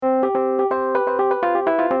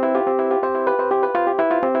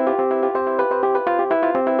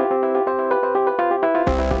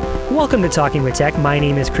Welcome to Talking with Tech. My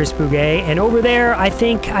name is Chris Bouguet, and over there, I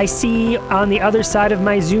think I see on the other side of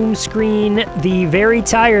my Zoom screen the very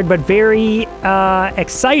tired but very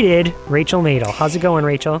excited Rachel Madel. How's it going,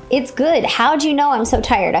 Rachel? It's good. How'd you know I'm so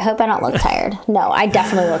tired? I hope I don't look tired. No, I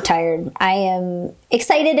definitely look tired. I am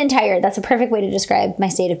excited and tired. That's a perfect way to describe my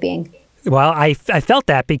state of being. Well, I felt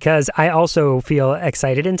that because I also feel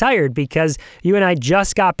excited and tired because you and I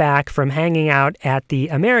just got back from hanging out at the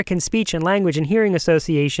American Speech and Language and Hearing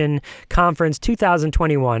Association Conference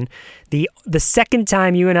 2021, the second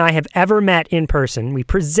time you and I have ever met in person. We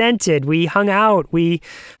presented, we hung out, we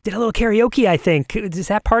did a little karaoke, I think. Is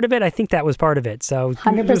that part of it? I think that was part of it. So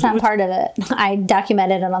 100% part of it. I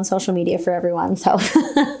documented it on social media for everyone. So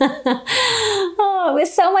oh, it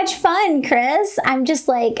was so much fun, Chris. I'm just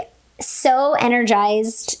so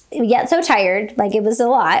energized, yet so tired. It was a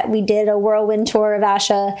lot. We did a whirlwind tour of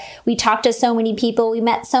ASHA. We talked to so many people. We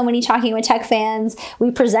met so many Talking with Tech fans. We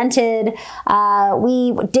presented.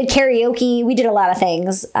 We did karaoke. We did a lot of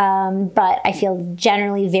things. But I feel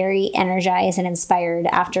generally very energized and inspired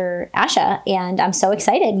after ASHA. And I'm so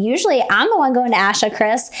excited. Usually I'm the one going to ASHA,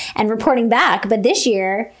 Chris, and reporting back. But this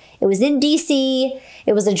year it was in DC.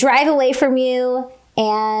 It was a drive away from you.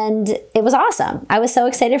 And it was awesome. I was so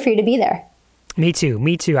excited for you to be there. Me too.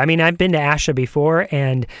 I mean, I've been to ASHA before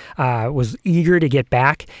and was eager to get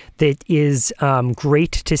back. That is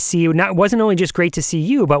great to see. It wasn't only just great to see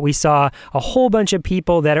you, but we saw a whole bunch of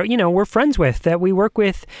people that we're friends with, that we work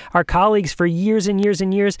with, our colleagues for years and years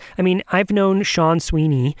and years. I mean, I've known Sean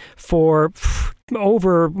Sweeney for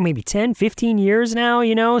over maybe 10, 15 years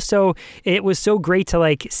now, so it was so great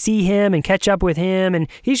to see him and catch up with him. And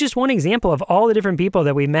he's just one example of all the different people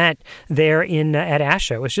that we met there at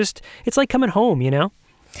ASHA. It's like coming home,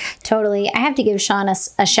 Totally. I have to give Sean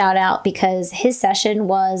a shout out because his session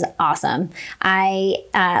was awesome. I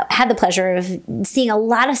had the pleasure of seeing a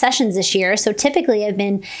lot of sessions this year. So typically I've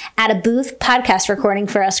been at a booth podcast recording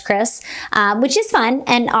for us, Chris, which is fun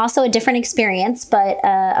and also a different experience, but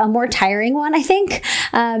a more tiring one, I think,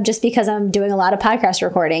 just because I'm doing a lot of podcast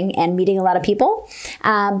recording and meeting a lot of people.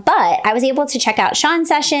 But I was able to check out Sean's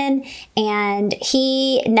session and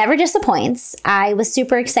he never disappoints. I was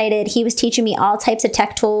super excited. He was teaching me all types of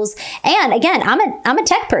tech tools. And again, I'm a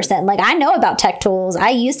tech person. I know about tech tools. I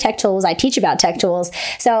use tech tools. I teach about tech tools.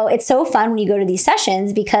 So it's so fun when you go to these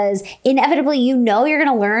sessions because inevitably, you're going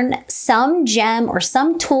to learn some gem or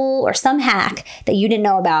some tool or some hack that you didn't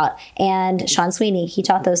know about. And Sean Sweeney, he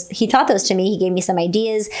taught those to me. He gave me some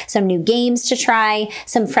ideas, some new games to try,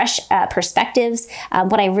 some fresh perspectives.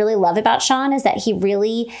 What I really love about Sean is that he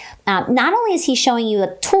really, not only is he showing you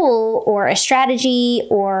a tool or a strategy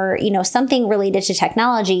or, something related to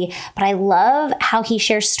technology, but I love how he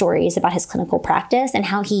shares stories about his clinical practice and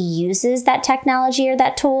how he uses that technology or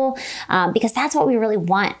that tool, because that's what we really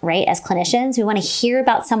want, right? As clinicians, we want to hear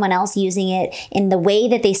about someone else using it in the way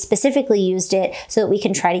that they specifically used it so that we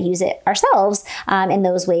can try to use it ourselves in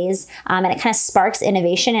those ways. And it kind of sparks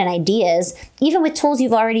innovation and ideas. Even with tools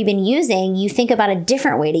you've already been using, you think about a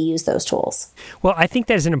different way to use those tools. Well, I think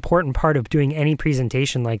that is an important part of doing any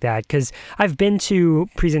presentation like that, because I've been to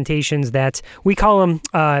presentations that we call them,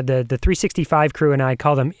 the 365 crew and I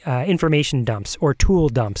call them information dumps or tool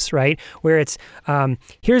dumps, right? Where it's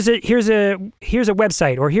here's a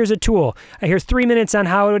website or here's a tool. Here's 3 minutes on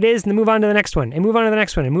how it is, and then move on to the next one, and move on to the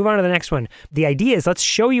next one, and move on to the next one. The idea is let's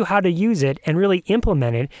show you how to use it and really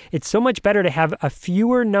implement it. It's so much better to have a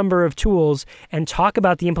fewer number of tools and talk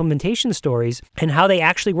about the implementation stories and how they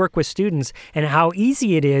actually work with students and how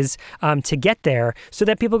easy it is to get there, so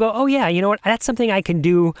that people go, oh yeah, you know what, that's something I can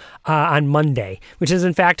do on Monday, which is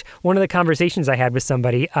in fact one of the conversations I had with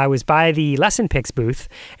somebody. I was by the Lesson Picks booth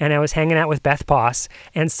and I was hanging out with Beth Poss,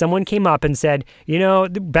 and someone came up and said,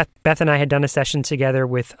 Beth and I had done a session together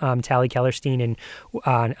with Tally Kellerstein and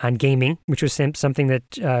on gaming, which was something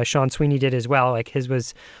that Sean Sweeney did as well. His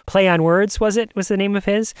was Play on Words, was the name of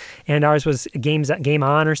his, and ours was Game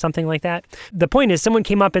On or something like that. The point is, someone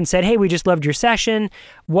came up and said, hey, we just loved your session.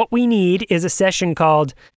 What we need is a session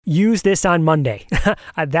called Use This on Monday.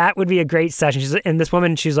 That would be a great session. And this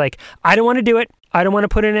woman, she's like, I don't want to do it. I don't want to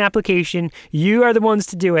put in an application. You are the ones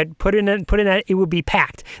to do it. Put in it. It would be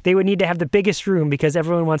packed. They would need to have the biggest room because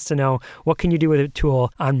everyone wants to know, what can you do with a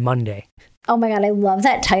tool on Monday? Oh my God, I love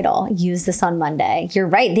that title. Use This on Monday. You're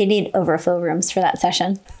right. They need overflow rooms for that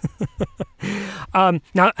session.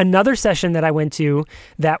 Now, another session that I went to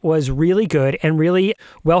that was really good and really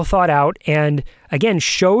well thought out and, again,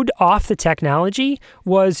 showed off the technology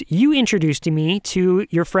was you introduced me to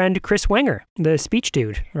your friend Chris Wenger, the speech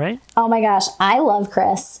dude, right? Oh my gosh, I love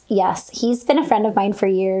Chris. Yes, he's been a friend of mine for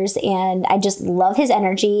years, and I just love his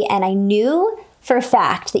energy. And I knew for a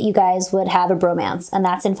fact that you guys would have a bromance. And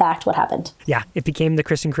that's in fact what happened. Yeah, it became the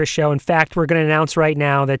Chris and Chris show. In fact, we're going to announce right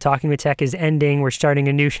now that Talking with Tech is ending. We're starting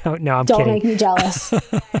a new show. No, I'm kidding. Don't make me jealous.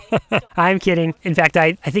 I'm kidding. In fact,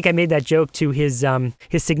 I think I made that joke to his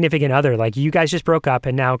significant other. Like, you guys just broke up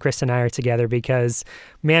and now Chris and I are together because,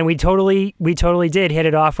 man, we totally did hit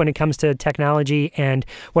it off when it comes to technology. And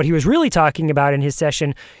what he was really talking about in his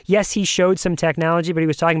session, yes, he showed some technology, but he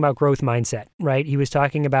was talking about growth mindset, right? He was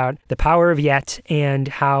talking about the power of yet and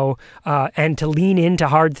how, and to lean into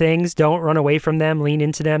hard things. Don't run away from them, lean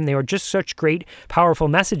into them. They were just such great, powerful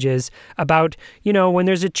messages about, when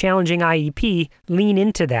there's a challenging IEP, lean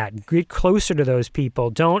into that, get closer to those people.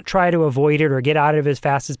 Don't try to avoid it or get out of it as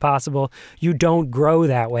fast as possible. You don't grow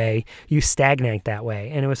that way. You stagnate that way.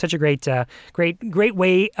 And it was such a great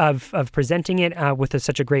way of presenting it with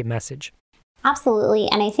such a great message. Absolutely.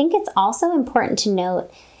 And I think it's also important to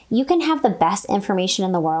note, you can have the best information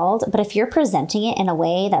in the world, but if you're presenting it in a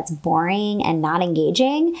way that's boring and not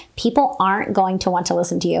engaging, people aren't going to want to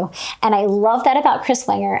listen to you. And I love that about Chris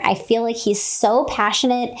Wenger. I feel like he's so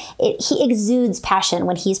passionate. He exudes passion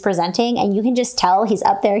when he's presenting, and you can just tell he's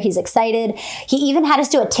up there, he's excited. He even had us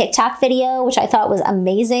do a TikTok video, which I thought was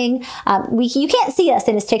amazing. You can't see us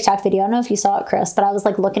in his TikTok video. I don't know if you saw it, Chris, but I was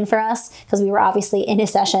like looking for us because we were obviously in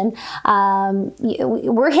his session.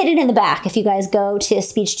 We're hidden in the back if you guys go to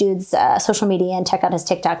Speech Jude's social media and check out his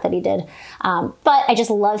TikTok that he did. But I just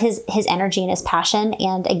love his energy and his passion.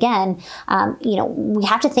 And again, we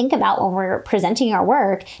have to think about when we're presenting our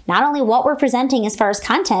work, not only what we're presenting as far as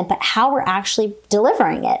content, but how we're actually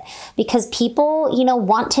delivering it. Because people,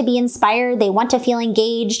 want to be inspired. They want to feel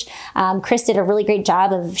engaged. Chris did a really great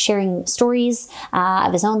job of sharing stories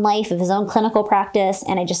of his own life, of his own clinical practice.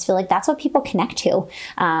 And I just feel like that's what people connect to.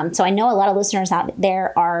 So I know a lot of listeners out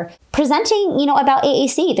there are presenting, about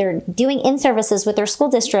AAC. They're doing in-services with their school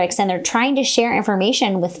districts, and they're trying to share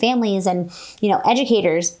information with families and,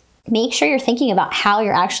 educators. Make sure you're thinking about how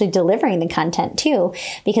you're actually delivering the content too,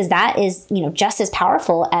 because that is, just as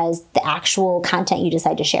powerful as the actual content you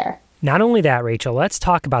decide to share. Not only that, Rachel, let's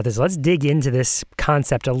talk about this. Let's dig into this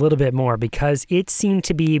concept a little bit more, because it seemed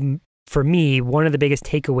to be, for me, one of the biggest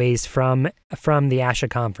takeaways from the ASHA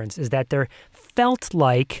conference is that there felt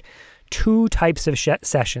like two types of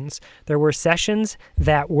sessions. There were sessions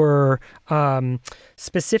that were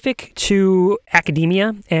specific to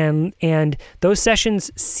academia, and those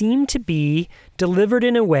sessions seemed to be delivered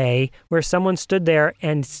in a way where someone stood there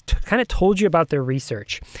and kind of told you about their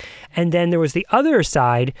research. And then there was the other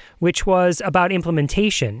side, which was about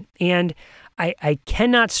implementation. And I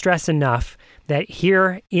cannot stress enough that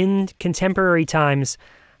here in contemporary times,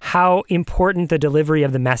 how important the delivery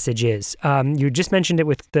of the message is. You just mentioned it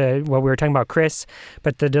with we were talking about Chris,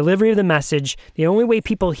 but the delivery of the message, the only way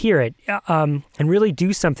people hear it and really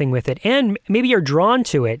do something with it, and maybe are drawn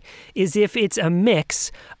to it, is if it's a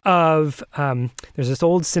mix of, there's this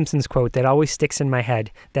old Simpsons quote that always sticks in my head,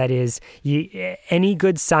 that is, any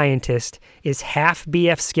good scientist is half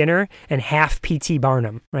B.F. Skinner and half P.T.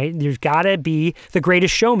 Barnum, right? There's got to be the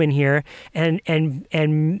greatest showman here, and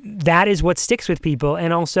that is what sticks with people,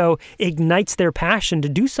 and also ignites their passion to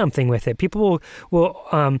do something with it. People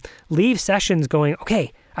will leave sessions going,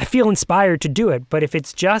 okay, I feel inspired to do it. But if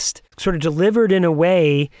it's just sort of delivered in a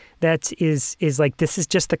way that is like, this is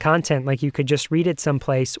just the content, like you could just read it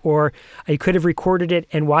someplace, or you could have recorded it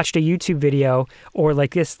and watched a YouTube video, or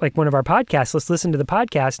like this, like one of our podcasts, let's listen to the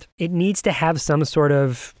podcast. It needs to have some sort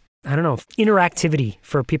of, I don't know, interactivity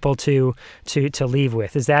for people to leave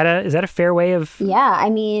with. Is that a fair way of? Yeah, I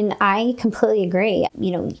mean, I completely agree.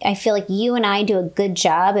 I feel like you and I do a good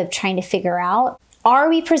job of trying to figure out, are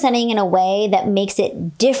we presenting in a way that makes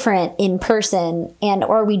it different in person, and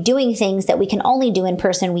or are we doing things that we can only do in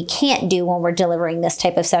person we can't do when we're delivering this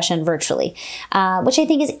type of session virtually, which I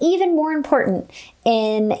think is even more important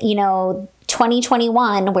in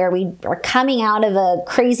 2021, where we are coming out of a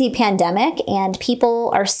crazy pandemic and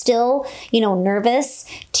people are still, nervous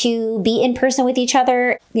to be in person with each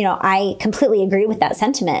other. I completely agree with that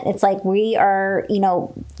sentiment. It's like we are,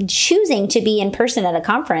 choosing to be in person at a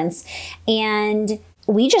conference, and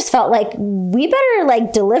we just felt like we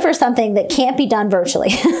better deliver something that can't be done virtually.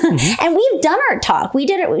 Mm-hmm. And we've done our talk. We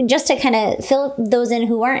did it just to kind of fill those in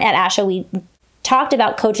who aren't at ASHA. We talked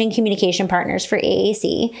about coaching communication partners for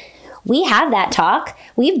AAC. We have that talk.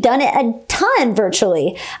 We've done it a ton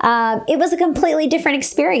virtually. It was a completely different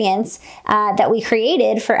experience that we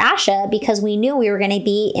created for ASHA because we knew we were going to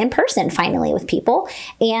be in person finally with people.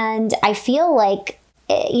 And I feel like,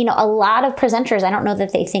 a lot of presenters, I don't know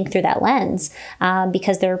that they think through that lens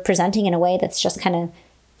because they're presenting in a way that's just kind of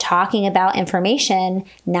talking about information,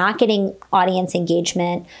 not getting audience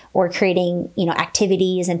engagement or creating,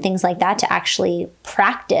 activities and things like that to actually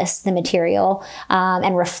practice the material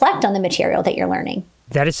and reflect on the material that you're learning.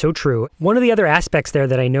 That is so true. One of the other aspects there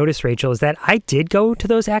that I noticed, Rachel, is that I did go to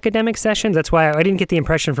those academic sessions. That's why I didn't get the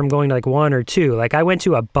impression from going to like one or two. Like I went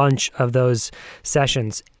to a bunch of those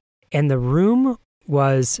sessions, and the room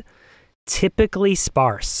was typically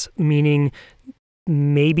sparse, meaning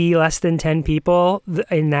maybe less than 10 people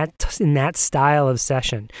in that style of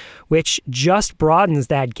session, which just broadens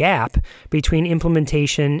that gap between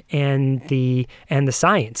implementation and the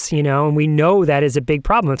science, and we know that is a big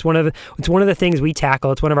problem. It's one of the things we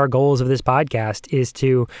tackle. It's one of our goals of this podcast is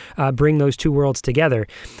to bring those two worlds together.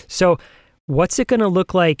 So what's it going to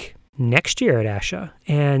look like next year at ASHA?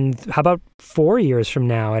 And how about 4 years from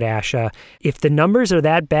now at ASHA? If the numbers are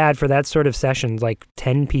that bad for that sort of session, like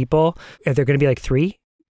 10 people, are there going to be like 3,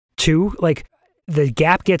 2? Like the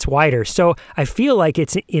gap gets wider. So I feel like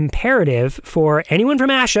it's imperative for anyone from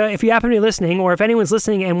ASHA, if you happen to be listening, or if anyone's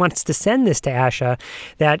listening and wants to send this to ASHA,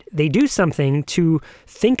 that they do something to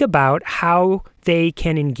think about how they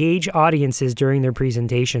can engage audiences during their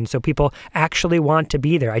presentation so people actually want to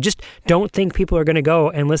be there. I just don't think people are going to go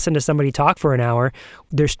and listen to somebody talk for an hour.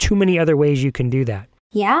 There's too many other ways you can do that.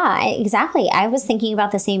 Yeah, exactly. I was thinking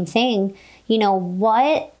about the same thing.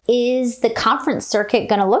 What is the conference circuit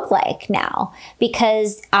going to look like now?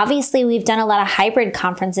 Because obviously we've done a lot of hybrid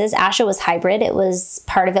conferences. ASHA was hybrid.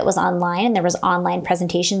 Part of it was online, and there was online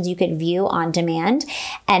presentations you could view on demand.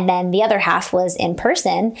 And then the other half was in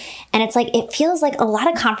person. And it's like, it feels like a lot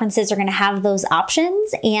of conferences are going to have those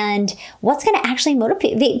options. And what's going to actually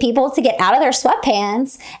motivate people to get out of their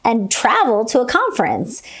sweatpants and travel to a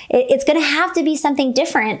conference? It's going to have to be something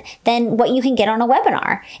different than what you can get on a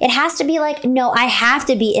webinar. It has to be like, no, I have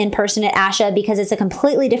to be in person at ASHA because it's a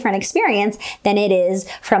completely different experience than it is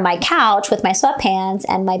from my couch with my sweatpants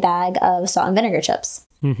and my bag of salt and vinegar chips.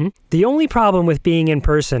 Mm-hmm. The only problem with being in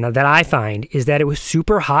person that I find is that it was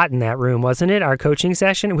super hot in that room, wasn't it? Our coaching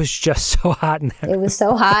session, it was just so hot in there. It was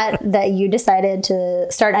so hot that you decided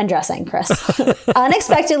to start undressing, Chris.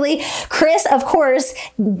 Unexpectedly, Chris, of course,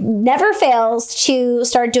 never fails to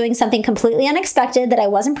start doing something completely unexpected that I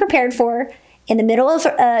wasn't prepared for. In the middle of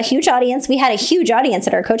a huge audience. We had a huge audience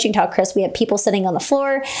at our coaching talk, Chris. We had people sitting on the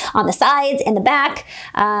floor, on the sides, in the back.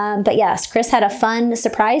 But yes, Chris had a fun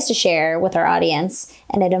surprise to share with our audience.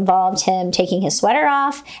 And it involved him taking his sweater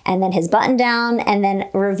off and then his button down. And then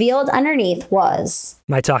revealed underneath was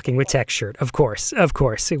my Talking with Tech shirt. Of course. I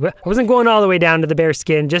wasn't going all the way down to the bare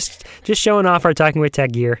skin, just showing off our Talking with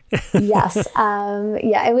Tech gear. Yes.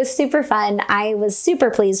 It was super fun. I was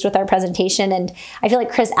super pleased with our presentation. And I feel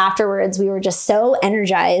like, Chris, afterwards, we were just so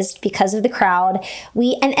energized because of the crowd.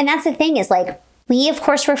 And that's the thing is like, we, of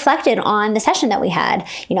course, reflected on the session that we had.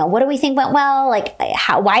 What do we think went well? Like,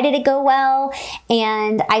 why did it go well?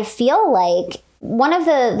 And I feel like one of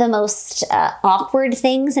the most awkward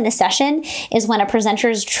things in a session is when a presenter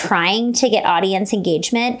is trying to get audience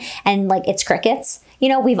engagement and like it's crickets.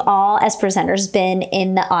 We've all, as presenters, been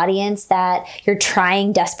in the audience that you're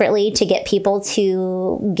trying desperately to get people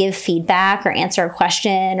to give feedback or answer a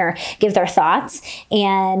question or give their thoughts.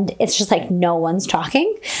 And it's just like no one's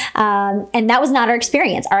talking. And that was not our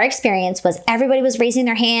experience. Our experience was everybody was raising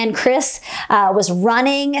their hand. Chris was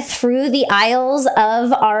running through the aisles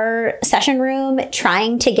of our session room,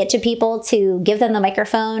 trying to get to people to give them the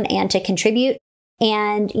microphone and to contribute.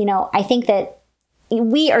 And, I think that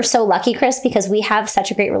we are so lucky, Chris, because we have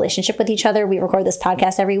such a great relationship with each other. We record this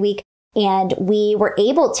podcast every week, and we were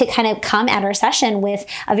able to kind of come at our session with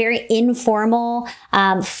a very informal,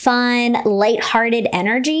 fun, lighthearted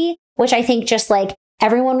energy, which I think just like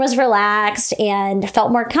everyone was relaxed and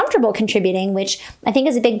felt more comfortable contributing, which I think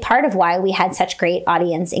is a big part of why we had such great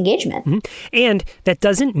audience engagement. Mm-hmm. And that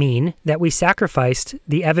doesn't mean that we sacrificed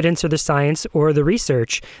the evidence or the science or the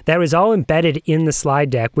research. That was all embedded in the slide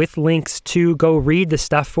deck with links to go read the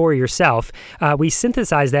stuff for yourself. We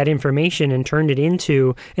synthesized that information and turned it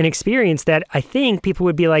into an experience that I think people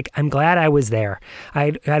would be like, I'm glad I was there. I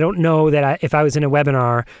don't know that if I was in a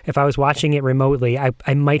webinar, if I was watching it remotely,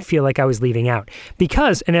 I might feel like I was leaving out.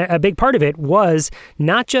 Because, and a big part of it was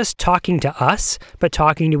not just talking to us, but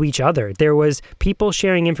talking to each other. There was people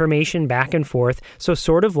sharing information back and forth. So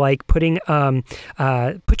sort of like putting,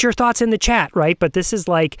 put your thoughts in the chat, right? But this is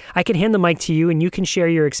like, I can hand the mic to you and you can share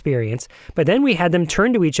your experience. But then we had them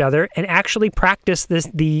turn to each other and actually practice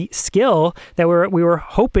the skill that we were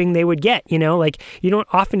hoping they would get. Like you don't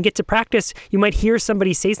often get to practice. You might hear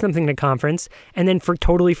somebody say something at a conference and then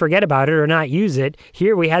totally forget about it or not use it.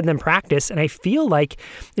 Here we had them practice. And I feel like like,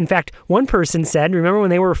 in fact, one person said, remember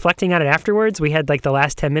when they were reflecting on it afterwards, we had like the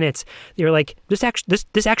last 10 minutes, they were like, this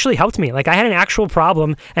actually helped me. Like I had an actual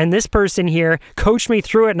problem and this person here coached me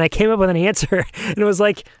through it and I came up with an answer. And it was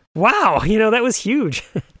like, wow, that was huge.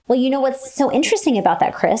 Well, what's so interesting about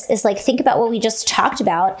that, Chris, is like, think about what we just talked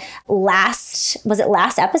about last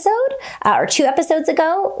episode or 2 episodes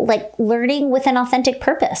ago, like learning with an authentic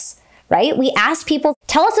purpose, right? We asked people,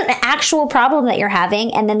 tell us an actual problem that you're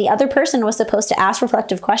having. And then the other person was supposed to ask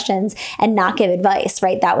reflective questions and not give advice,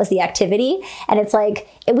 right? That was the activity. And it's like,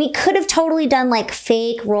 we could have totally done like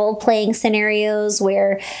fake role-playing scenarios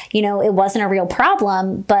where, it wasn't a real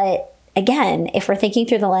problem, but again, if we're thinking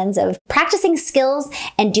through the lens of practicing skills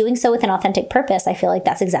and doing so with an authentic purpose, I feel like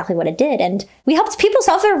that's exactly what it did. And we helped people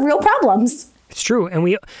solve their real problems. It's true. And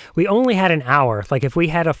we only had an hour. Like if we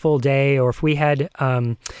had a full day or if we had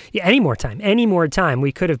any more time,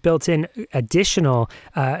 we could have built in additional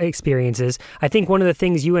experiences. I think one of the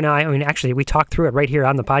things you and actually we talked through it right here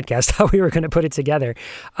on the podcast, how we were going to put it together.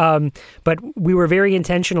 But we were very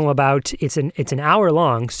intentional about it's an hour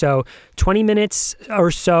long. So 20 minutes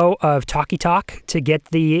or so of talky talk to get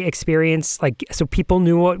the experience, like, so people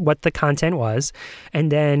knew what the content was. And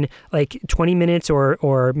then like 20 minutes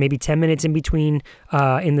or maybe 10 minutes in between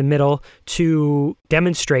in the middle to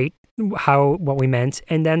demonstrate what we meant.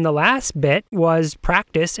 And then the last bit was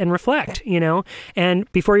practice and reflect,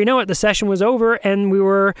 and before you know it, the session was over and we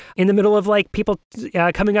were in the middle of like people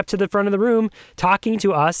coming up to the front of the room, talking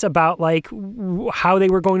to us about like how they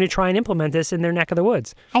were going to try and implement this in their neck of the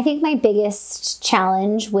woods. I think my biggest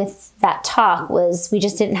challenge with that talk was we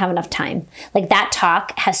just didn't have enough time. Like that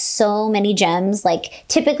talk has so many gems. Like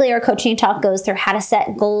typically our coaching talk goes through how to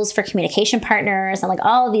set goals for communication partners and like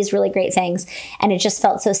all of these really great things. And it just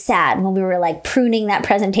felt so sad when we were like pruning that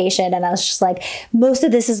presentation. And I was just like, most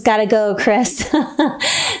of this has got to go, Chris.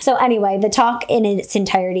 So anyway, the talk in its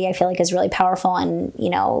entirety, I feel like is really powerful. And,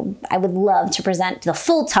 I would love to present the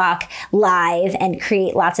full talk live and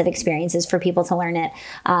create lots of experiences for people to learn it,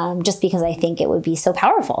 just because I think it would be so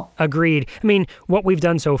powerful. Agreed. I mean, what we've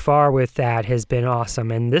done so far with that has been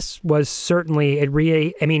awesome. And this was certainly,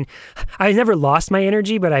 I never lost my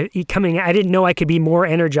energy, but I didn't know I could be more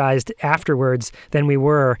energized afterwards than we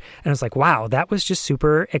were. And I was like, wow, that was just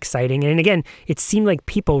super exciting. And again, it seemed like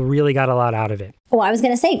people really got a lot out of it. Well, I was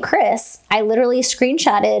going to say, Chris, I literally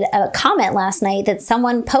screenshotted a comment last night that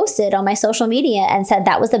someone posted on my social media and said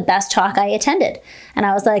that was the best talk I attended. And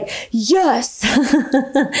I was like, yes,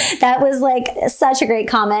 that was like such a great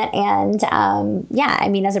comment. And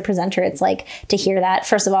as a presenter, it's like to hear that,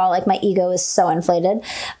 first of all, like my ego is so inflated,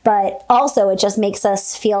 but also it just makes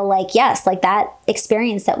us feel like, yes, like that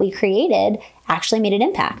experience that we created actually made an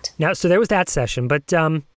impact. Now, so there was that session, but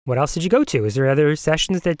what else did you go to? Is there other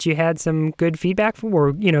sessions that you had some good feedback from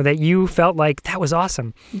or, that you felt like that was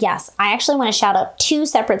awesome? Yes. I actually want to shout out 2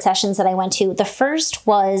 separate sessions that I went to. The first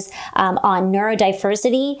was on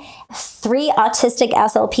neurodiversity. 3 autistic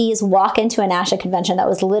SLPs walk into a NASHA convention. That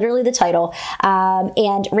was literally the title.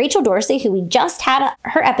 And Rachel Dorsey, who we just had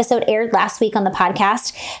her episode aired last week on the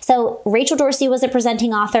podcast. So Rachel Dorsey was a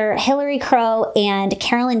presenting author, Hillary Crow, and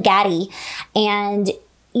Carolyn Gaddy. And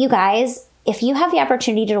you guys, if you have the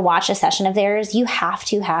opportunity to watch a session of theirs, you have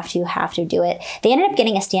to do it. They ended up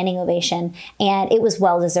getting a standing ovation, and it was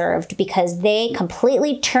well-deserved because they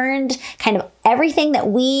completely turned kind of everything that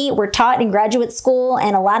we were taught in graduate school,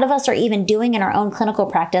 and a lot of us are even doing in our own clinical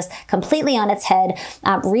practice, completely on its head,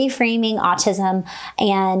 reframing autism.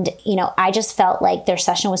 And, I just felt like their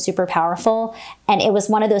session was super powerful. And it was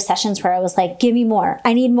one of those sessions where I was like, give me more.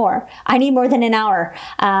 I need more. I need more than an hour.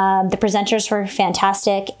 The presenters were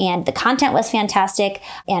fantastic and the content was fantastic.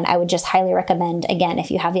 And I would just highly recommend, again,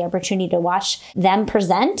 if you have the opportunity to watch them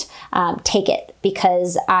present, take it,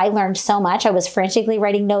 because I learned so much. I was frantically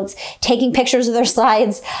writing notes, taking pictures of their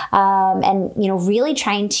slides, and really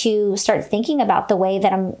trying to start thinking about the way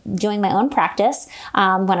that I'm doing my own practice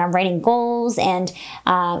when I'm writing goals, and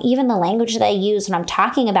even the language that I use when I'm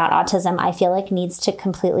talking about autism, I feel like needs to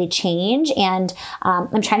completely change. And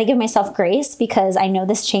I'm trying to give myself grace because I know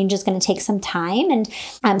this change is going to take some time, and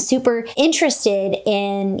I'm super interested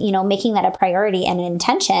in making that a priority and an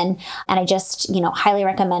intention. And I just highly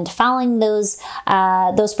recommend following those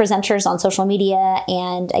presenters on social media,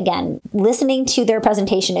 and again, listening to their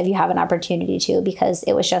presentation if you have an opportunity to, because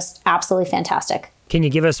it was just absolutely fantastic. Can you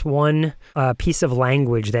give us one piece of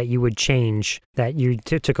language that you would change that you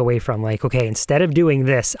took away from, like, okay, instead of doing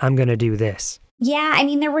this, I'm going to do this? Yeah, I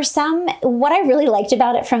mean, there were what I really liked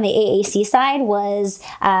about it from the AAC side was,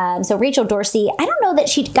 so Rachel Dorsey, I don't know that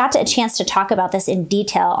she got a chance to talk about this in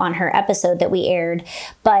detail on her episode that we aired,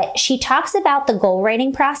 but she talks about the goal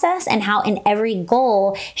writing process and how in every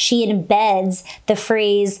goal she embeds the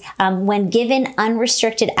phrase, when given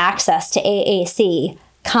unrestricted access to AAC,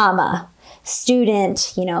 comma,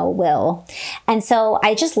 student, will. And so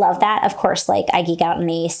I just love that. Of course, like I geek out on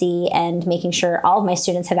AAC and making sure all of my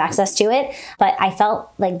students have access to it. But I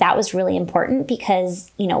felt like that was really important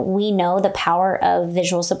because, we know the power of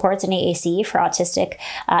visual supports in AAC for autistic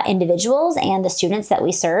individuals and the students that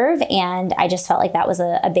we serve. And I just felt like that was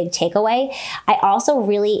a big takeaway. I also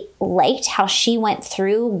really liked how she went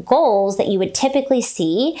through goals that you would typically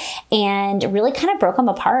see and really kind of broke them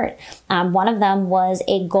apart. One of them was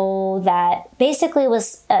a goal that basically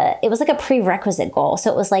was it was like a prerequisite goal.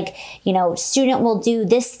 So it was like, student will do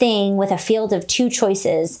this thing with a field of 2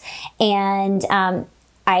 choices. And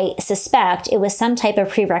I suspect it was some type of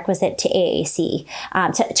prerequisite to AAC,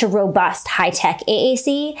 to robust high-tech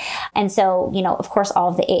AAC. And so, of course, all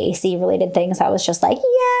of the AAC related things, I was just like,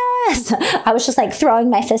 yes. I was just like throwing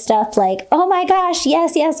my fist up like, oh my gosh,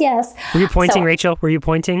 yes, yes, yes. Were you pointing, Rachel? Were you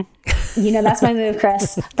pointing? That's my move,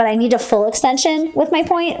 Chris. But I need a full extension with my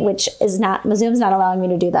point, which is not, Zoom's not allowing me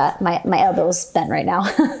to do that. My elbow's bent right now.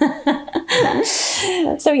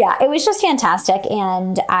 So yeah, it was just fantastic.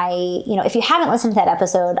 And if you haven't listened to that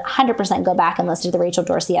episode, 100% go back and listen to the Rachel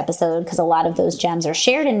Dorsey episode because a lot of those gems are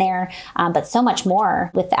shared in there, but so much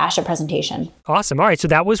more with the ASHA presentation. Awesome. All right. So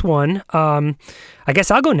that was one. I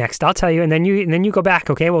guess I'll go next. I'll tell you, and then you go back.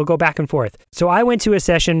 Okay, we'll go back and forth. So I went to a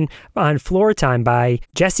session on Floor Time by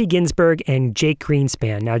Jesse Ginsburg and Jake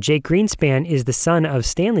Greenspan. Now, Jake Greenspan is the son of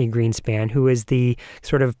Stanley Greenspan, who is the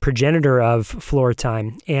sort of progenitor of Floor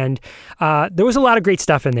Time. And there was a lot of great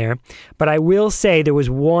stuff in there, but I will say there was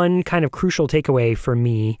one kind of crucial takeaway for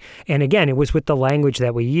me. And again, it was with the language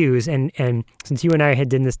that we use. And since you and I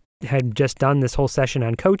had just done this whole session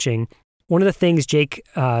on coaching, one of the things Jake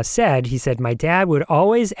said, he said, my dad would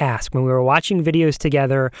always ask when we were watching videos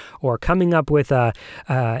together or coming up with an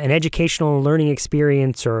educational learning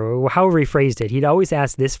experience or however he phrased it, he'd always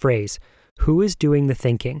ask this phrase, who is doing the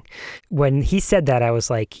thinking? When he said that, I was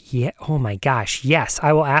like, yeah, oh my gosh, yes,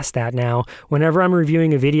 I will ask that now. Whenever I'm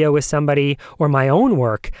reviewing a video with somebody or my own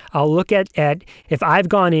work, I'll look at if I've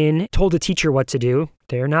gone in, told a teacher what to do,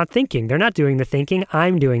 they're not thinking. They're not doing the thinking.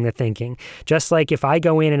 I'm doing the thinking. Just like if I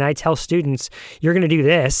go in and I tell students, you're going to do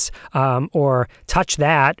this, or touch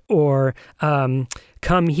that, or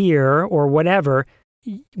come here, or whatever,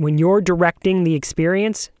 when you're directing the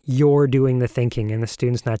experience, you're doing the thinking and the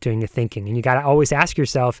student's not doing the thinking. And you got to always ask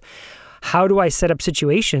yourself, how do I set up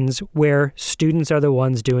situations where students are the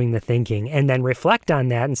ones doing the thinking, and then reflect on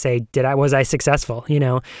that and say, was I successful? It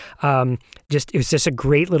was just a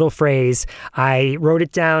great little phrase. I wrote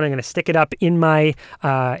it down. I'm going to stick it up in my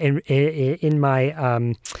in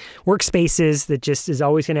my workspaces. That just is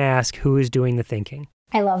always going to ask, who is doing the thinking?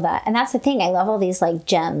 I love that. And that's the thing. I love all these like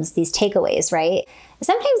gems, these takeaways, right?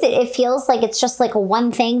 Sometimes it feels like it's just like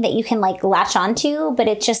one thing that you can like latch onto, but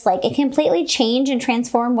it's just like it completely change and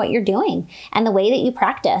transform what you're doing and the way that you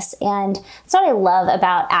practice. And that's what I love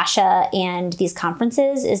about ASHA and these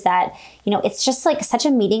conferences is that, it's just like such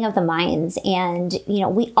a meeting of the minds. And,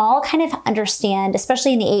 we all kind of understand,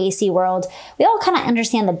 especially in the AAC world, we all kind of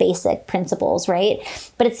understand the basic principles, right?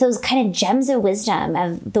 But it's those kind of gems of wisdom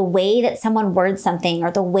of the way that someone words something or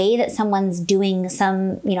the way that someone's doing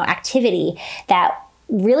some, activity that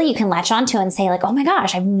really you can latch onto and say like, oh my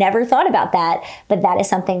gosh, I've never thought about that, but that is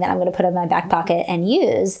something that I'm going to put in my back pocket and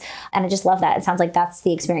use. And I just love that. It sounds like that's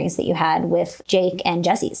the experience that you had with Jake and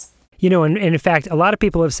Jesse's. And in fact, a lot of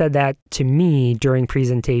people have said that to me during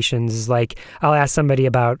presentations. Like, I'll ask somebody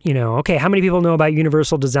about, okay, how many people know about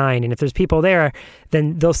universal design? And if there's people there,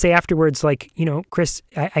 then they'll say afterwards, like, Chris,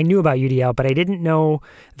 I knew about UDL, but I didn't know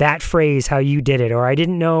that phrase, how you did it. Or I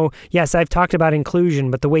didn't know, yes, I've talked about inclusion,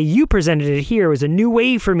 but the way you presented it here was a new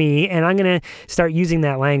way for me, and I'm going to start using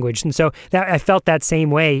that language. And so that I felt that same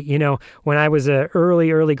way, when I was an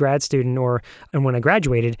early grad student and when I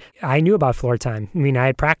graduated, I knew about Floor Time. I mean, I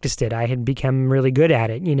had practiced it. I had become really good at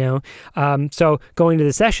it, So going to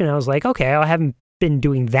the session, I was like, okay, I haven't been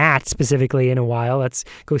doing that specifically in a while. Let's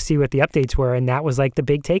go see what the updates were. And that was like the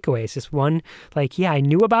big takeaway. It's just one, like, yeah, I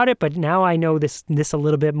knew about it, but now I know this a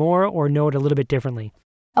little bit more or know it a little bit differently.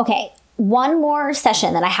 Okay. One more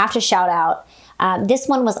session that I have to shout out. This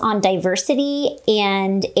one was on diversity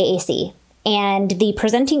and AAC. And the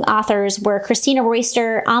presenting authors were Christina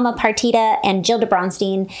Royster, Alma Partita, and Jill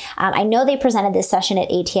DeBronstein. I know they presented this session at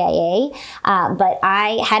ATIA, but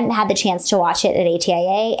I hadn't had the chance to watch it at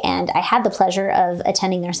ATIA, and I had the pleasure of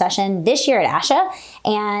attending their session this year at ASHA.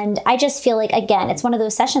 And I just feel like, again, it's one of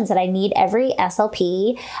those sessions that I need every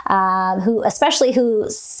SLP especially who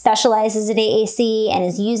specializes in AAC and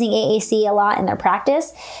is using AAC a lot in their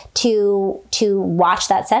practice to watch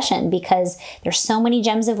that session, because there's so many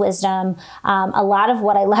gems of wisdom. A lot of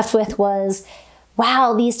what I left with was,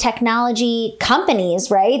 wow, these technology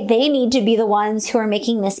companies, right? They need to be the ones who are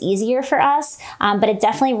making this easier for us. But it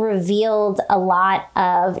definitely revealed a lot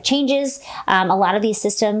of changes. A lot of these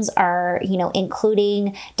systems are,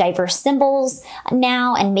 including diverse symbols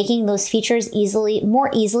now and making those features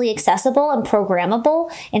more easily accessible and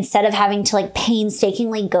programmable, instead of having to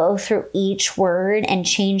painstakingly go through each word and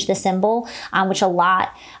change the symbol, which a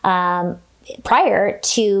lot prior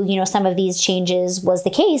to some of these changes was the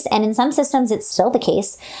case, and in some systems it's still the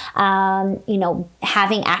case.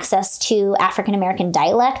 Having access to African American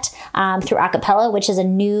dialect through Acapella, which is a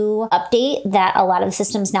new update that a lot of the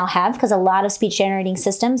systems now have, because a lot of speech generating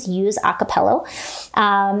systems use Acapella,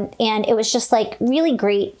 and it was just really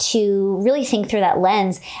great to really think through that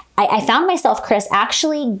lens. I found myself, Chris,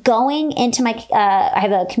 actually going into my I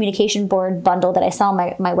have a communication board bundle that I sell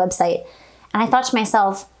on my website, and I thought to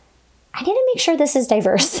myself, I need to make sure this is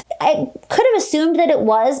diverse. I could have assumed that it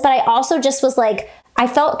was, but I also just was I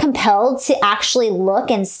felt compelled to actually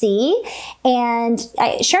look and see. And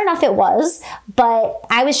sure enough, it was. But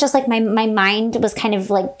I was just my mind was kind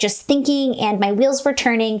of just thinking, and my wheels were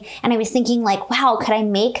turning. And I was thinking wow, could I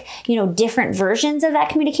make, different versions of that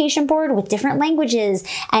communication board with different languages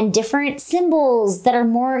and different symbols that are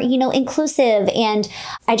more, inclusive. And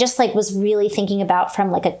I just was really thinking about,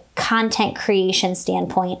 from a content creation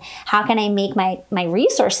standpoint, how can I make my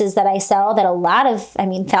resources that I sell, that a lot of,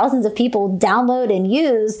 thousands of people download and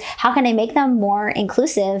use, how can I make them more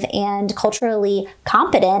inclusive and culturally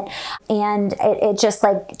competent? And it just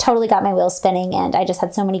totally got my wheels spinning, and I just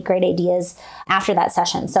had so many great ideas after that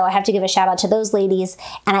session. So I have to give a shout out to those ladies,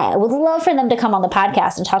 and I would love for them to come on the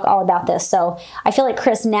podcast and talk all about this. So I feel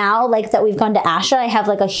Chris, now that we've gone to ASHA, I have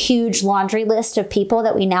a huge laundry list of people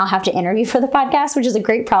that we now have to interview for the podcast, which is a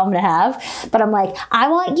great problem to have. But I'm I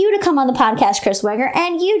want you to come on the podcast, Chris Wenger,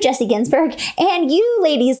 and you, Jesse Ginsburg, and you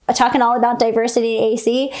ladies talking all about diversity at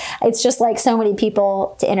AC. It's just so many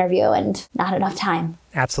people to interview and not enough time.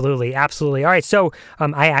 Absolutely. Absolutely. All right. So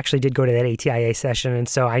I actually did go to that ATIA session, and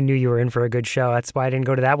so I knew you were in for a good show. That's why I didn't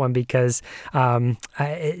go to that one, because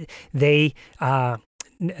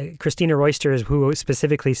Christina Royster is who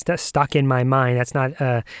specifically stuck in my mind. That's not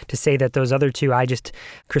to say that those other two,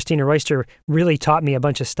 Christina Royster really taught me a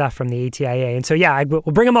bunch of stuff from the ATIA. And so, yeah, we'll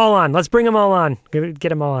bring them all on. Let's bring them all on. Get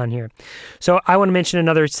them all on here. So I want to mention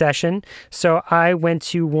another session. So I went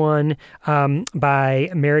to one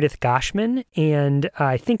by Meredith Goshman, and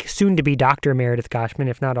I think soon to be Dr. Meredith Goshman,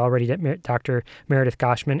 if not already Dr. Meredith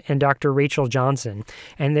Goshman, and Dr. Rachel Johnson.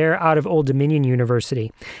 And they're out of Old Dominion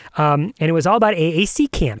University. And it was all about AAC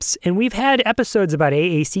camps. And we've had episodes about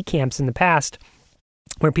AAC camps in the past,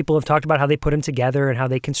 where people have talked about how they put them together and how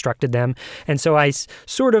they constructed them. And so I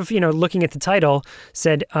sort of, looking at the title,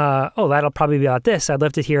 said, oh, that'll probably be about this. I'd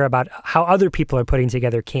love to hear about how other people are putting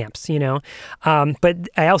together camps, But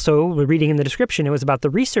I also, reading in the description, it was about the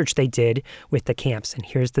research they did with the camps. And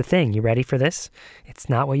here's the thing. You ready for this? It's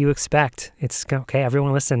not what you expect. It's, okay,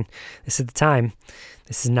 everyone listen. This is the time.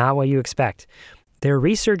 This is not what you expect. Their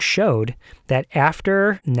research showed that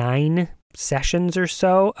after 9 sessions or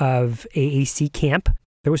so of AAC camp,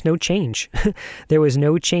 there was no change. There was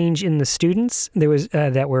no change in the students. There was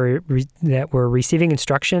that were receiving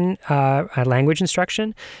instruction, language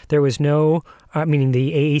instruction. There was no, meaning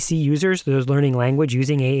the AAC users, those learning language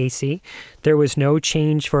using AAC. There was no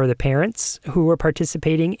change for the parents who were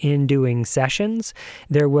participating in doing sessions.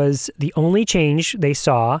 The only change they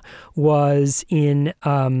saw was in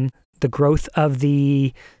the growth of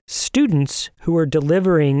the students who were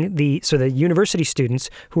delivering the university students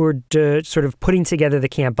who were sort of putting together the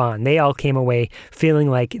camp on. They all came away feeling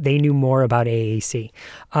like they knew more about AAC.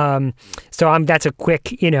 So that's a quick,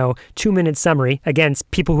 2-minute summary. Again,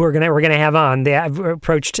 people who we're gonna have on. They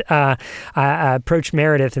approached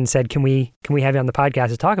Meredith and said, "Can we have you on the podcast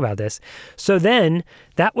to talk about this?" So then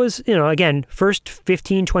that was, again, first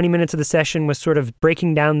 15, 20 minutes of the session was sort of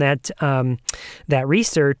breaking down that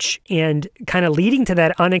research and kind of leading to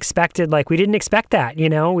that unexpected, we didn't expect that,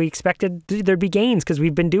 we expected there'd be gains because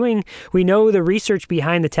we know the research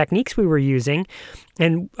behind the techniques we were using,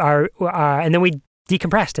 and then we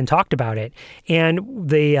decompressed and talked about it. And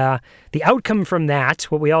the outcome from that,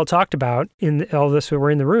 what we all talked about in all of us who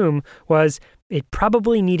were in the room, was it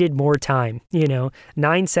probably needed more time.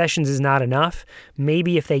 9 sessions is not enough.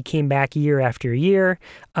 Maybe if they came back year after year,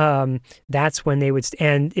 that's when they would.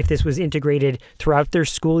 And if this was integrated throughout their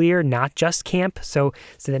school year, not just camp, so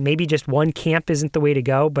that maybe just one camp isn't the way to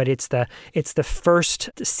go, but it's the first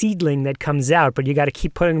seedling that comes out. But you got to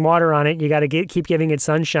keep putting water on it. You got to keep giving it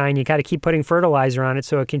sunshine. You got to keep putting fertilizer on it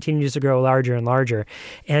so it continues to grow larger and larger.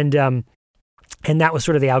 And that was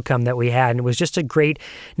sort of the outcome that we had. And it was just a great,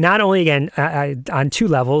 not only, again, on 2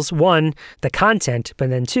 levels. 1, the content, but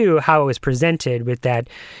then 2, how it was presented with that,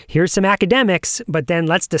 here's some academics, but then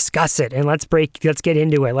let's discuss it and let's get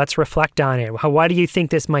into it. Let's reflect on it. Why do you think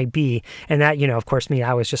this might be? And that, of course,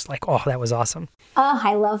 I was just like, oh, that was awesome. Oh,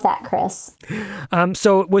 I love that, Chris.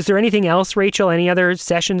 So was there anything else, Rachel, any other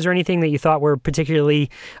sessions or anything that you thought were particularly,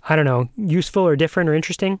 useful or different or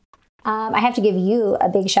interesting? I have to give you a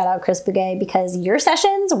big shout out, Chris Bugay, because your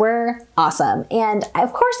sessions were awesome. And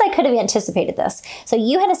of course, I could have anticipated this. So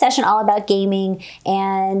you had a session all about gaming.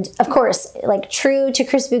 And of course, like true to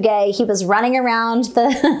Chris Bugay, he was running around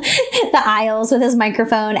the aisles with his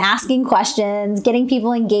microphone, asking questions, getting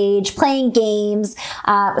people engaged, playing games.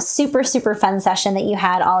 A super, super fun session that you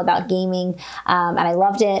had all about gaming. And I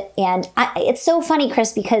loved it. And it's so funny,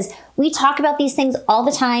 Chris, because we talk about these things all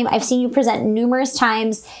the time. I've seen you present numerous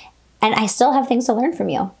times. And I still have things to learn from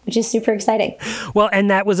you, which is super exciting. Well, and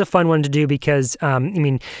that was a fun one to do because,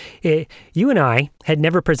 you and I had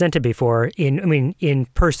never presented before in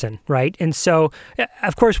person, right? And so,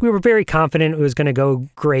 of course, we were very confident it was going to go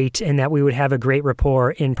great and that we would have a great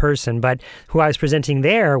rapport in person. But who I was presenting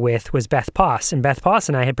there with was Beth Poss. And Beth Poss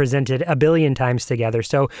and I had presented a billion times together.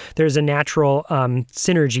 So there's a natural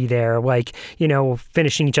synergy there, like,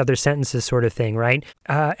 finishing each other's sentences sort of thing, right?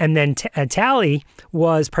 And then Tally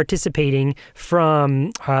was participating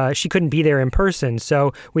from, she couldn't be there in person,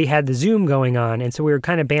 so we had the Zoom going on, and so we were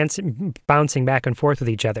kind of bouncing back and forth with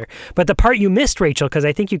each other. But the part you missed, Rachel, because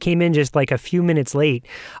I think you came in just like a few minutes late,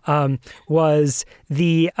 was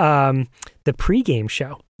the pregame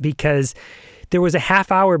show, because there was a half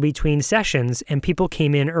hour between sessions and people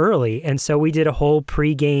came in early, and so we did a whole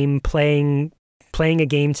pregame playing a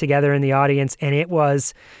game together in the audience, and it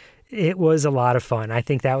was a lot of fun. I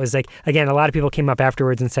think that was again, a lot of people came up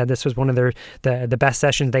afterwards and said this was one of the best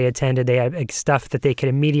sessions they attended. They had stuff that they could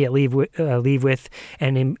immediately leave with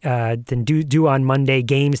and then do on Monday,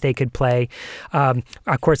 games they could play.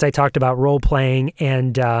 Of course, I talked about role playing,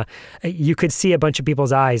 and you could see a bunch of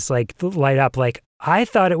people's eyes light up. I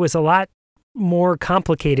thought it was a lot more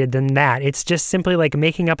complicated than that. It's just simply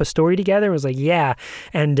making up a story together. It was yeah.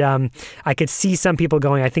 And I could see some people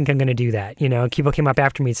going, I think I'm going to do that. People came up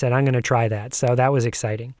after me and said, I'm going to try that. So that was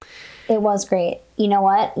exciting. It was great. You know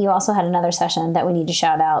what? You also had another session that we need to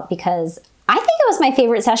shout out because I think it was my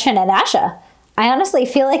favorite session at ASHA. I honestly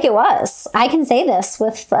feel like it was. I can say this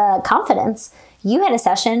with confidence. You had a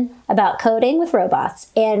session about coding with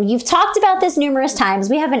robots, and you've talked about this numerous times.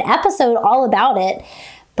 We have an episode all about it.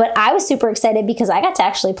 But I was super excited because I got to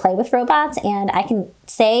actually play with robots, and I can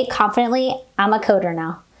say confidently, I'm a coder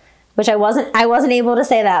now, which I wasn't able to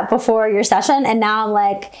say that before your session. And now I'm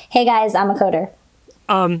like, hey guys, I'm a coder.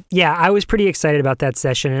 Yeah, I was pretty excited about that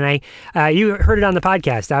session, and you heard it on the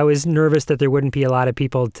podcast. I was nervous that there wouldn't be a lot of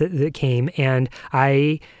people that came, and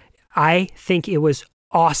I think it was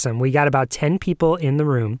awesome. We got about 10 people in the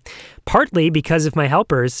room, partly because of my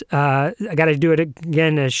helpers. I got to do it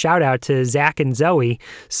again, a shout out to Zach and Zoe.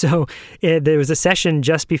 So there was a session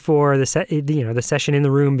just before the session in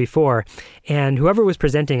the room before, and whoever was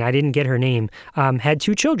presenting, I didn't get her name, had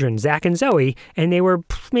 2 children, Zach and Zoe, and they were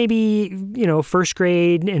maybe, first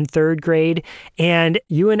grade and third grade. And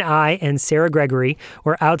you and I and Sarah Gregory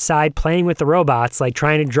were outside playing with the robots,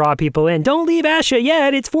 trying to draw people in. Don't leave ASHA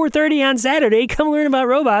yet. It's 4:30 on Saturday. Come learn about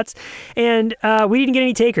robots. And we didn't get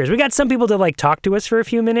any takers. We got some people to talk to us for a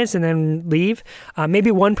few minutes and then leave. Maybe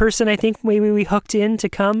one person, I think, maybe we hooked in to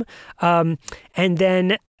come. And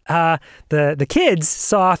then the kids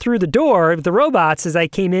saw through the door the robots as I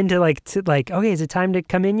came in to okay, is it time to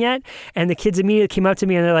come in yet? And the kids immediately came up to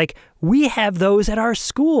me and they're like, we have those at our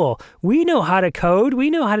school. We know how to code. We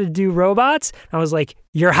know how to do robots. I was like,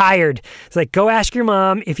 you're hired. It's go ask your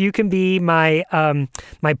mom if you can be my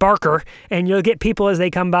barker, and you'll get people as they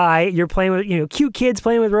come by. You're playing with, cute kids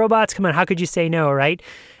playing with robots. Come on, how could you say no, right?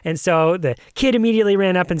 And so the kid immediately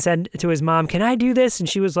ran up and said to his mom, can I do this? And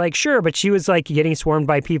she was like, sure. But she was getting swarmed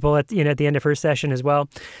by people at the end of her session as well.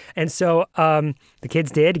 And so the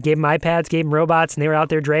kids gave them iPads, gave them robots, and they were out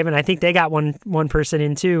there driving. I think they got one person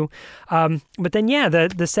in too. But then, yeah,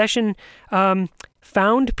 the session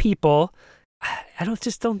found people, I don't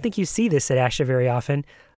think you see this at ASHA very often,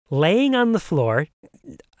 laying on the floor,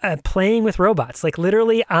 playing with robots, like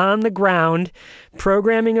literally on the ground,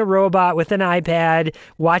 programming a robot with an iPad,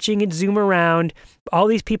 watching it zoom around. All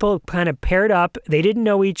these people kind of paired up. They didn't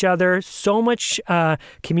know each other. So much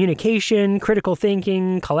communication, critical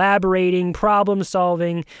thinking, collaborating, problem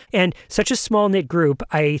solving, and such a small knit group.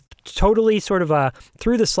 I totally sort of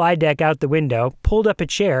threw the slide deck out the window, pulled up a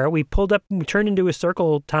chair. We turned into a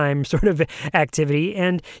circle time sort of activity,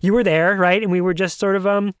 and you were there, right? And we were just sort of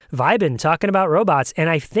vibing, talking about robots. And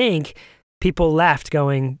I think people left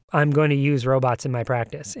going, I'm going to use robots in my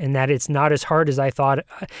practice, and that it's not as hard as I thought.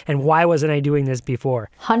 And why wasn't I doing this before?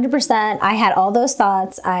 100%. I had all those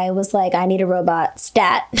thoughts. I was like, I need a robot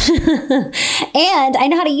stat. And I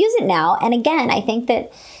know how to use it now. And again, I think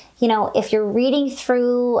that, if you're reading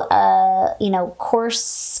through a, course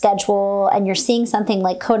schedule and you're seeing something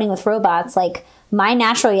like coding with robots, like my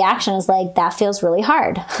natural reaction is like, that feels really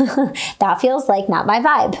hard. That feels like not my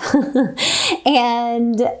vibe.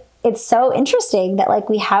 And it's so interesting that like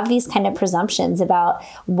we have these kind of presumptions about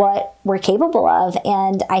what we're capable of.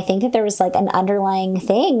 And I think that there was like an underlying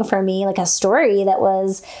thing for me, like a story that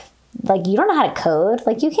was like, you don't know how to code.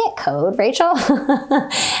 Like, you can't code, Rachel.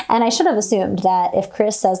 And I should have assumed that if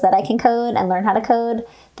Chris says that I can code and learn how to code,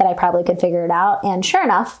 that I probably could figure it out. And sure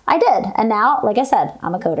enough, I did. And now, like I said,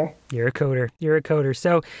 I'm a coder. You're a coder.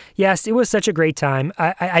 So yes, it was such a great time.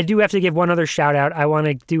 I do have to give one other shout out. I want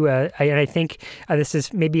to do and I think this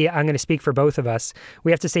is maybe I'm going to speak for both of us.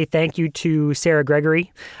 We have to say thank you to Sarah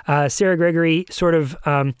Gregory. Sarah Gregory sort of,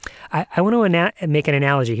 I want to make an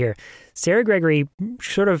analogy here. Sarah Gregory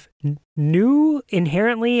sort of knew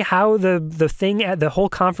inherently how the whole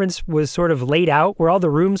conference was sort of laid out, where all the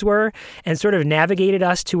rooms were, and sort of navigated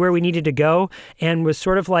us to where we needed to go, and was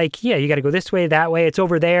sort of like, yeah, you got to go this way, that way, it's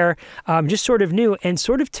over there, just sort of knew. And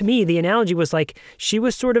sort of to me, the analogy was like she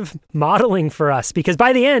was sort of modeling for us, because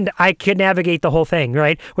by the end, I could navigate the whole thing,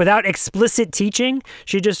 right? Without explicit teaching,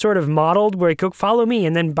 she just sort of modeled where, go follow me.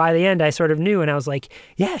 And then by the end, I sort of knew, and I was like,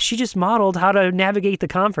 yeah, she just modeled how to navigate the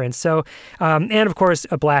conference. So, and of course,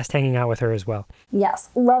 a blast hanging out with her as well. Yes.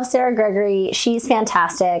 Love Sarah Gregory. She's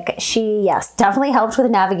fantastic. She, yes, definitely helped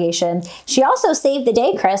with navigation. She also saved the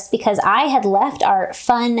day, Chris, because I had left our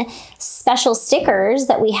fun special stickers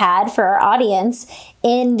that we had for our audience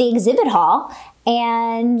in the exhibit hall.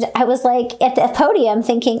 And I was like at the podium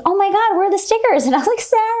thinking, oh my God, where are the stickers? And I was like,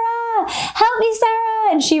 Sarah, help me,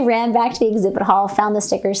 Sarah. And she ran back to the exhibit hall, found the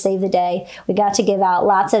stickers, saved the day. We got to give out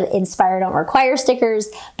lots of Inspire Don't Require stickers,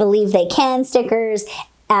 Believe They Can stickers,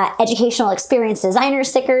 educational experience designer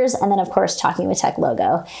stickers, and then of course Talking with Tech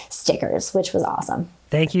logo stickers, which was awesome.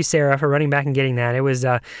 Thank you, Sarah, for running back and getting that. It was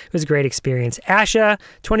a great experience. ASHA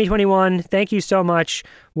 2021, thank you so much.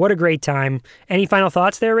 What a great time. Any final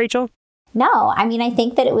thoughts there, Rachel? No, I mean, I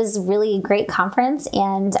think that it was really a great conference,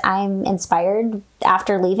 and I'm inspired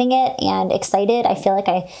after leaving it and excited. I feel like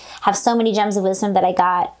I have so many gems of wisdom that I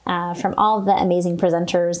got from all of the amazing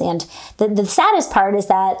presenters. And the saddest part is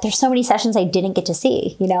that there's so many sessions I didn't get to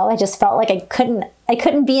see. I just felt like I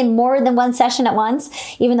couldn't be in more than one session at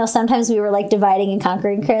once, even though sometimes we were like dividing and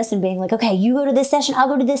conquering, Chris, and being like, okay, you go to this session, I'll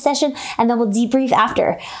go to this session, and then we'll debrief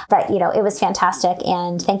after. But, it was fantastic.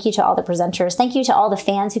 And thank you to all the presenters. Thank you to all the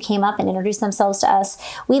fans who came up and introduced themselves to us.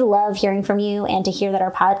 We love hearing from you and to hear that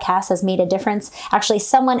our podcast has made a difference. Actually,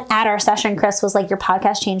 someone at our session, Chris, was like, your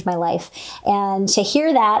podcast changed my life. And to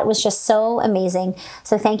hear that was just so amazing.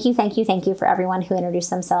 So thank you for everyone who introduced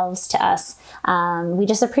themselves to us. We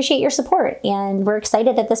just appreciate your support, and we're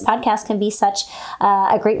excited that this podcast can be such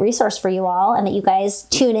a great resource for you all, and that you guys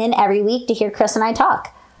tune in every week to hear Chris and I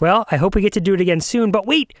talk. Well, I hope we get to do it again soon. But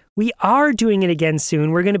wait, we are doing it again soon.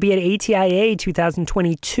 We're going to be at ATIA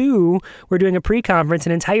 2022. We're doing a pre-conference,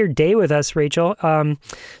 an entire day with us, Rachel.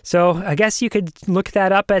 So I guess you could look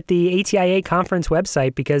that up at the ATIA conference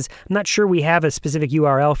website, because I'm not sure we have a specific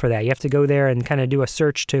URL for that. You have to go there and kind of do a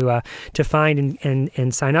search to find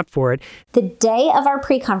and sign up for it. The day of our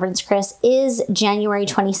pre-conference, Chris, is January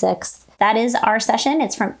 26th. That is our session.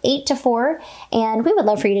 It's from 8 to 4, and we would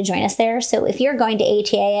love for you to join us there. So if you're going to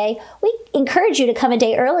ATIA, we encourage you to come a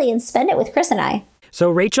day early and spend it with Chris and I.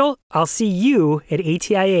 So Rachel, I'll see you at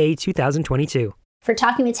ATIA 2022. For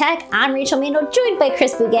Talking with Tech, I'm Rachel Meadle, joined by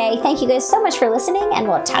Chris Bugay. Thank you guys so much for listening, and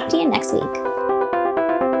we'll talk to you next week.